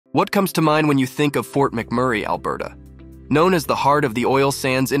What comes to mind when you think of Fort McMurray, Alberta? Known as the heart of the oil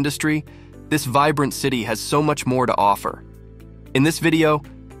sands industry, this vibrant city has so much more to offer. In this video,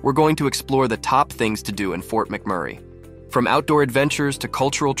 we're going to explore the top things to do in Fort McMurray. From outdoor adventures to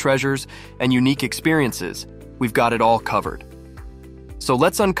cultural treasures and unique experiences, we've got it all covered. So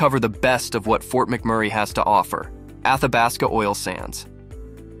let's uncover the best of what Fort McMurray has to offer: Athabasca Oil Sands.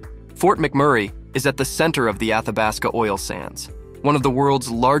 Fort McMurray is at the center of the Athabasca Oil Sands, one of the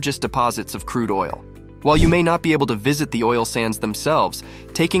world's largest deposits of crude oil. While you may not be able to visit the oil sands themselves,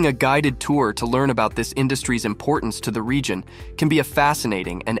 taking a guided tour to learn about this industry's importance to the region can be a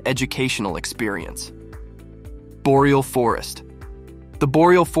fascinating and educational experience. Boreal Forest. The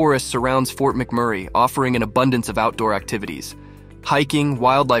boreal forest surrounds Fort McMurray, offering an abundance of outdoor activities. Hiking,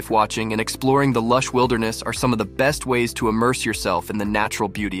 wildlife watching, and exploring the lush wilderness are some of the best ways to immerse yourself in the natural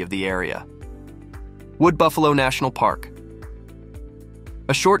beauty of the area. Wood Buffalo National Park.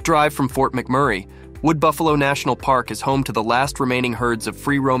 A short drive from Fort McMurray, Wood Buffalo National Park is home to the last remaining herds of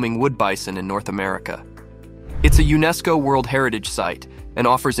free-roaming wood bison in North America. It's a UNESCO World Heritage Site and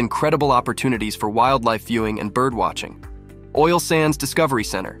offers incredible opportunities for wildlife viewing and bird watching. Oil Sands Discovery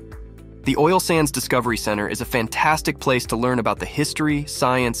Center. The Oil Sands Discovery Center is a fantastic place to learn about the history,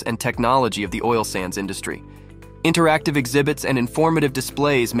 science, and technology of the oil sands industry. Interactive exhibits and informative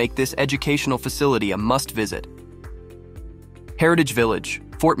displays make this educational facility a must-visit. Heritage Village,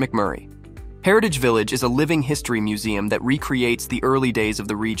 Fort McMurray. Heritage Village is a living history museum that recreates the early days of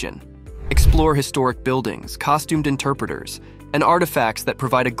the region. Explore historic buildings, costumed interpreters, and artifacts that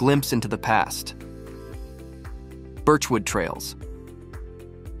provide a glimpse into the past. Birchwood Trails.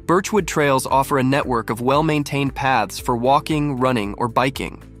 Birchwood Trails offer a network of well-maintained paths for walking, running, or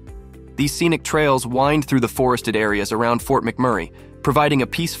biking. These scenic trails wind through the forested areas around Fort McMurray, providing a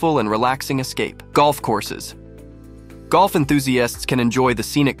peaceful and relaxing escape. Golf courses. Golf enthusiasts can enjoy the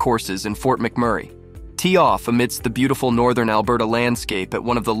scenic courses in Fort McMurray. Tee off amidst the beautiful northern Alberta landscape at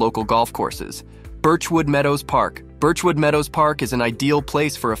one of the local golf courses. Birchwood Meadows Park. Birchwood Meadows Park is an ideal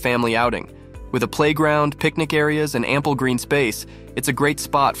place for a family outing. With a playground, picnic areas, and ample green space, it's a great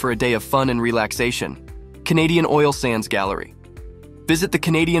spot for a day of fun and relaxation. Canadian Oil Sands Gallery. Visit the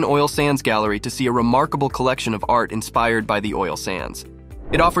Canadian Oil Sands Gallery to see a remarkable collection of art inspired by the oil sands.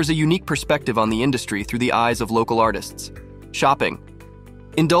 It offers a unique perspective on the industry through the eyes of local artists. Shopping.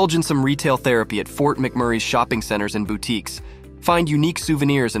 Indulge in some retail therapy at Fort McMurray's shopping centers and boutiques. Find unique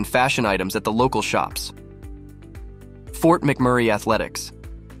souvenirs and fashion items at the local shops. Fort McMurray Athletics.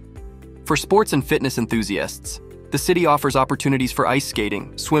 For sports and fitness enthusiasts, the city offers opportunities for ice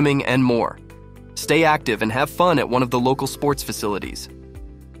skating, swimming, and more. Stay active and have fun at one of the local sports facilities.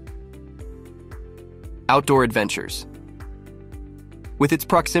 Outdoor adventures. With its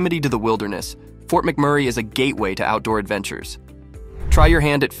proximity to the wilderness, Fort McMurray is a gateway to outdoor adventures. Try your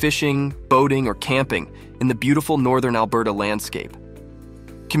hand at fishing, boating, or camping in the beautiful northern Alberta landscape.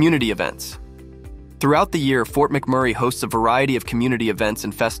 Community events. Throughout the year, Fort McMurray hosts a variety of community events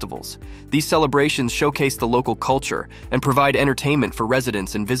and festivals. These celebrations showcase the local culture and provide entertainment for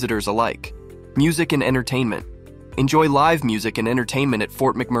residents and visitors alike. Music and entertainment. Enjoy live music and entertainment at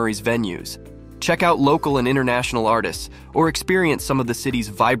Fort McMurray's venues. Check out local and international artists or experience some of the city's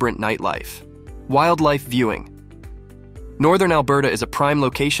vibrant nightlife. Wildlife viewing. Northern Alberta is a prime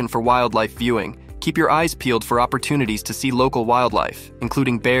location for wildlife viewing. Keep your eyes peeled for opportunities to see local wildlife,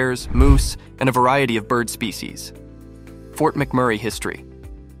 including bears, moose, and a variety of bird species. Fort McMurray history.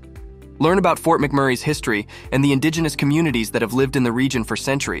 Learn about Fort McMurray's history and the indigenous communities that have lived in the region for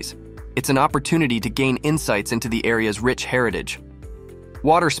centuries. It's an opportunity to gain insights into the area's rich heritage.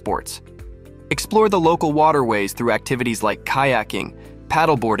 Water sports. Explore the local waterways through activities like kayaking,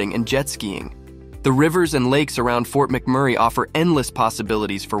 paddleboarding, and jet skiing. The rivers and lakes around Fort McMurray offer endless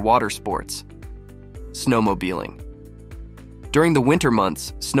possibilities for water sports. Snowmobiling. During the winter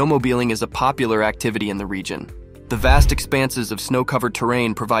months, snowmobiling is a popular activity in the region. The vast expanses of snow-covered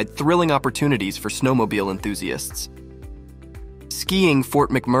terrain provide thrilling opportunities for snowmobile enthusiasts. Skiing. Fort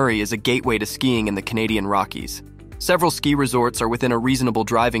McMurray is a gateway to skiing in the Canadian Rockies. Several ski resorts are within a reasonable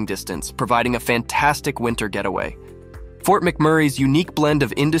driving distance, providing a fantastic winter getaway. Fort McMurray's unique blend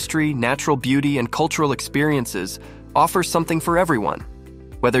of industry, natural beauty, and cultural experiences offers something for everyone.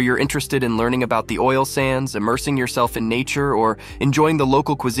 Whether you're interested in learning about the oil sands, immersing yourself in nature, or enjoying the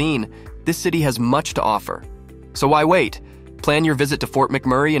local cuisine, this city has much to offer. So why wait? Plan your visit to Fort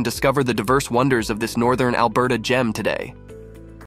McMurray and discover the diverse wonders of this northern Alberta gem today.